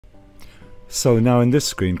So now in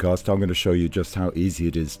this screencast I'm going to show you just how easy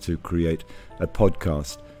it is to create a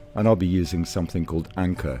podcast, and I'll be using something called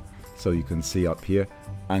Anchor. So you can see up here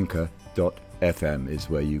anchor.fm is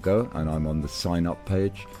where you go, and I'm on the sign up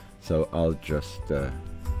page. So I'll just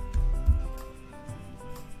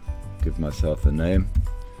give myself a name,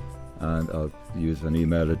 and I'll use an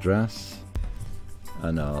email address,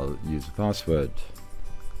 and I'll use a password.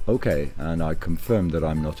 OK, and I confirm that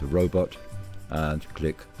I'm not a robot and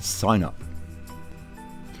click sign up.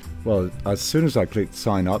 Well, as soon as I click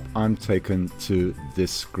sign up, I'm taken to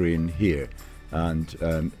this screen here,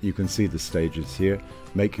 and you can see the stages here.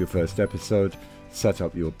 Make your first episode, set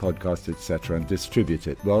up your podcast, etc., and distribute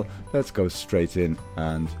it. Well, let's go straight in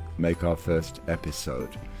and make our first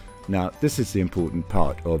episode. Now, this is the important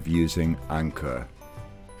part of using Anchor,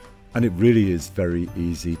 and it really is very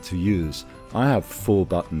easy to use. I have 4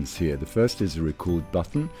 buttons here. The first is a record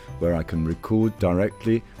button, where I can record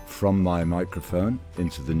directly from my microphone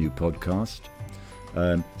into the new podcast.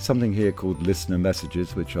 Something here called listener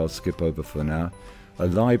messages, which I'll skip over for now. A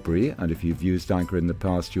library, and if you've used Anchor in the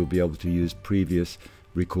past, you'll be able to use previous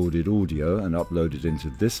recorded audio and upload it into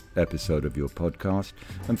this episode of your podcast.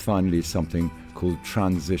 And finally, something called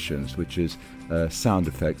transitions, which is sound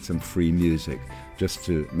effects and free music, just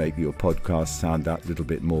to make your podcast sound that little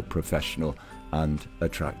bit more professional and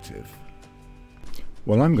attractive.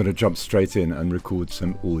 Well, I'm going to jump straight in and record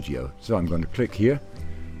some audio. So I'm going to click here,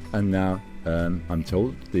 and now I'm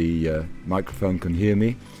told the microphone can hear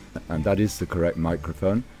me, and that is the correct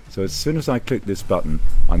microphone. So as soon as I click this button,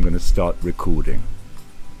 I'm going to start recording.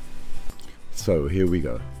 So here we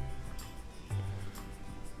go.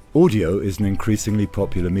 Audio is an increasingly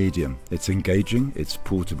popular medium. It's engaging, it's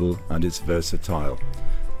portable, and it's versatile.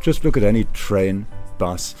 Just look at any train,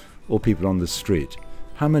 bus, or people on the street.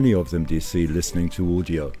 How many of them do you see listening to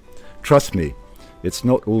audio? Trust me, it's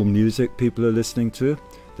not all music people are listening to.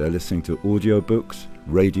 They're listening to audiobooks,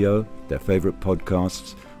 radio, their favorite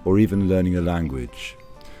podcasts, or even learning a language.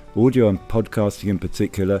 Audio and podcasting in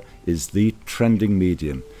particular is the trending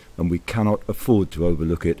medium, and we cannot afford to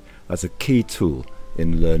overlook it as a key tool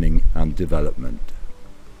in learning and development.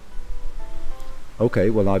 Okay,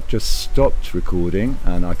 well, I've just stopped recording,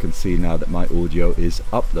 and I can see now that my audio is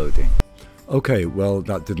uploading. Okay, well,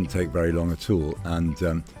 that didn't take very long at all,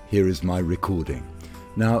 and here is my recording.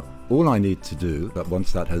 Now, all I need to do,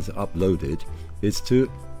 once that has uploaded, is to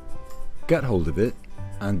get hold of it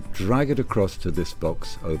and drag it across to this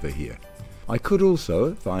box over here. I could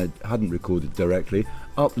also, if I hadn't recorded directly,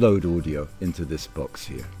 upload audio into this box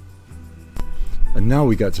here. And now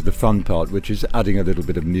we get to the fun part, which is adding a little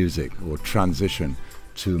bit of music or transition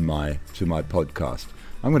to my podcast.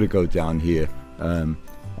 I'm going to go down here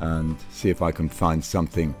and see if I can find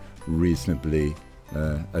something reasonably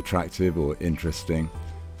attractive or interesting,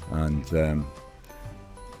 and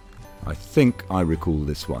I think I recall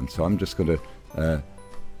this one, so I'm just going to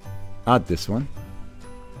add this one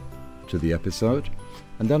to the episode,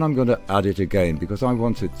 and then I'm going to add it again because I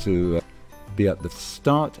want it to be at the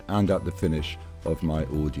start and at the finish of my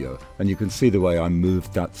audio. And you can see the way I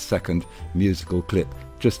moved that second musical clip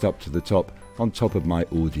just up to the top, on top of my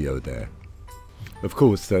audio there. Of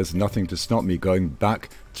course, there's nothing to stop me going back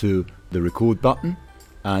to the record button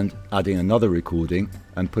and adding another recording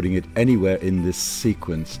and putting it anywhere in this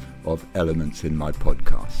sequence of elements in my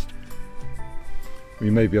podcast.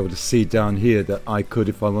 You may be able to see down here that I could,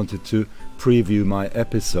 if I wanted to, preview my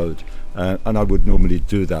episode, and I would normally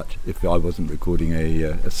do that if I wasn't recording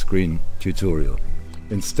a screen tutorial.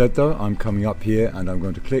 Instead though, I'm coming up here and I'm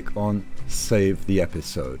going to click on Save the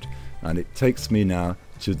Episode, and it takes me now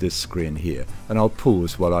to this screen here, and I'll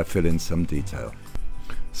pause while I fill in some detail.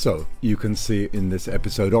 So you can see in this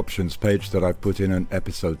episode options page that I've put in an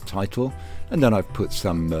episode title, and then I've put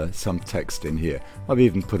some text in here. I've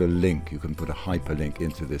even put a link. You can put a hyperlink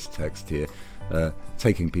into this text here,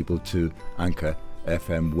 taking people to Anchor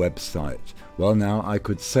FM website. Well, now I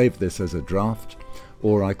could save this as a draft,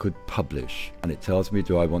 or I could publish, and it tells me,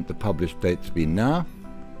 do I want the publish date to be now,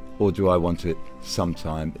 or do I want it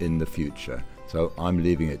sometime in the future? So I'm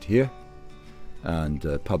leaving it here, and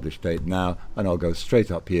publish date now, and I'll go straight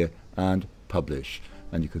up here and publish,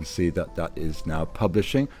 and you can see that that is now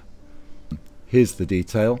publishing. Here's the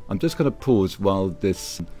detail. I'm just going to pause while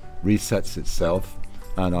this resets itself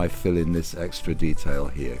and I fill in this extra detail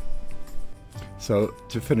here. So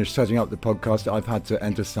to finish setting up the podcast, I've had to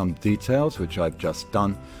enter some details, which I've just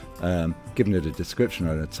done, given it a description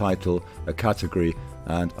and a title, a category,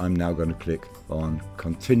 and I'm now going to click on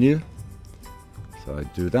continue. So I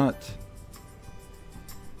do that,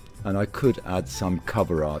 and I could add some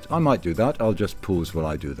cover art. I might do that. I'll just pause while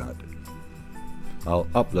I do that. I'll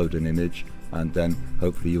upload an image, and then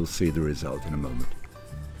hopefully you'll see the result in a moment.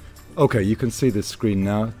 Okay, you can see this screen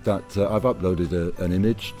now that I've uploaded an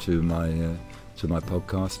image to my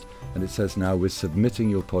podcast, and it says now we're submitting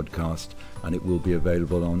your podcast and it will be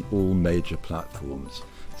available on all major platforms.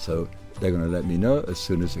 So they're going to let me know as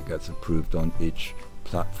soon as it gets approved on each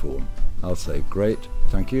platform. I'll say great,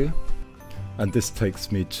 thank you. And this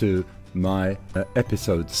takes me to my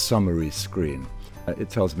episode summary screen. It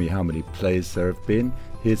tells me how many plays there have been.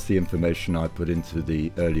 Here's the information I put into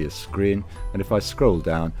the earlier screen, and if I scroll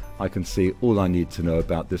down I can see all I need to know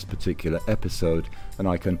about this particular episode, and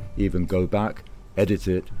I can even go back, edit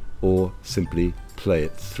it, or simply play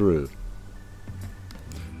it through.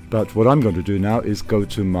 But what I'm going to do now is go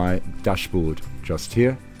to my dashboard just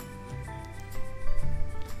here,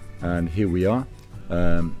 and here we are.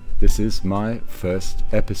 This is my first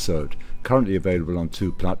episode, currently available on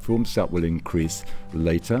 2 platforms. That will increase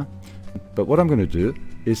later. But what I'm going to do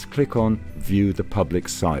is click on View the Public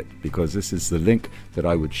Site, because this is the link that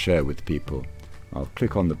I would share with people. I'll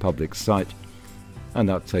click on the public site, and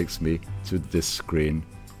that takes me to this screen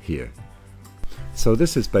here. So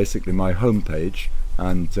this is basically my home page,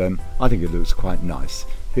 and I think it looks quite nice.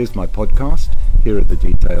 Here's my podcast, here are the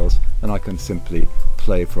details, and I can simply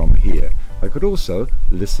play from here. I could also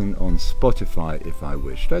listen on Spotify if I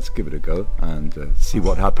wish. Let's give it a go and see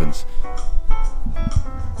what happens.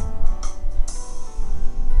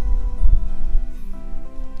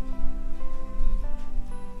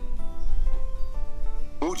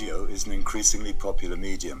 Audio is an increasingly popular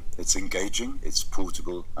medium. It's engaging, it's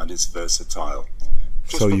portable, and it's versatile.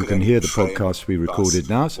 So you can hear the podcast we recorded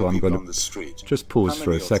now, so I'm going to just pause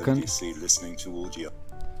for a second.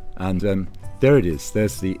 And there it is,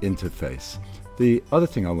 there's the interface. The other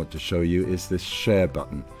thing I want to show you is this share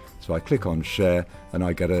button. So I click on share and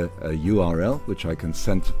I get a URL which I can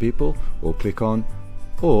send to people or click on,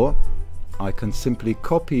 or I can simply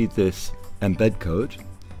copy this embed code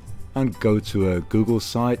and go to a Google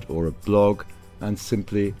site or a blog and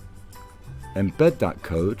simply embed that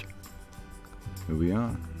code. Here we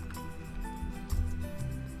are.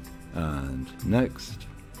 And next.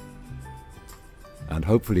 And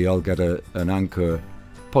hopefully I'll get an Anchor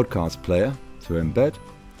podcast player to embed.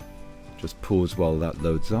 Just pause while that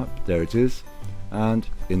loads up. There it is. And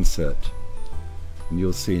insert. And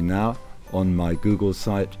you'll see now on my Google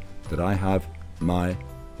site that I have my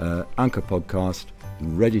Anchor podcast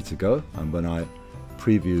ready to go. And when I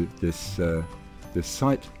preview this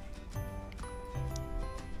site,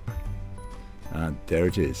 and there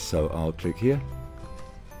it is. So I'll click here.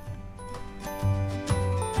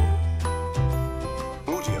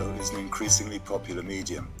 Audio is an increasingly popular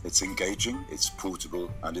medium. It's engaging, it's portable,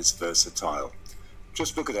 and it's versatile.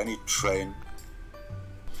 Just look at any train.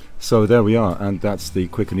 So there we are, and that's the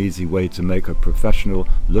quick and easy way to make a professional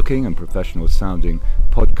looking and professional sounding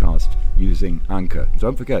podcast using Anchor.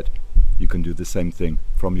 Don't forget, you can do the same thing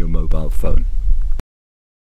from your mobile phone.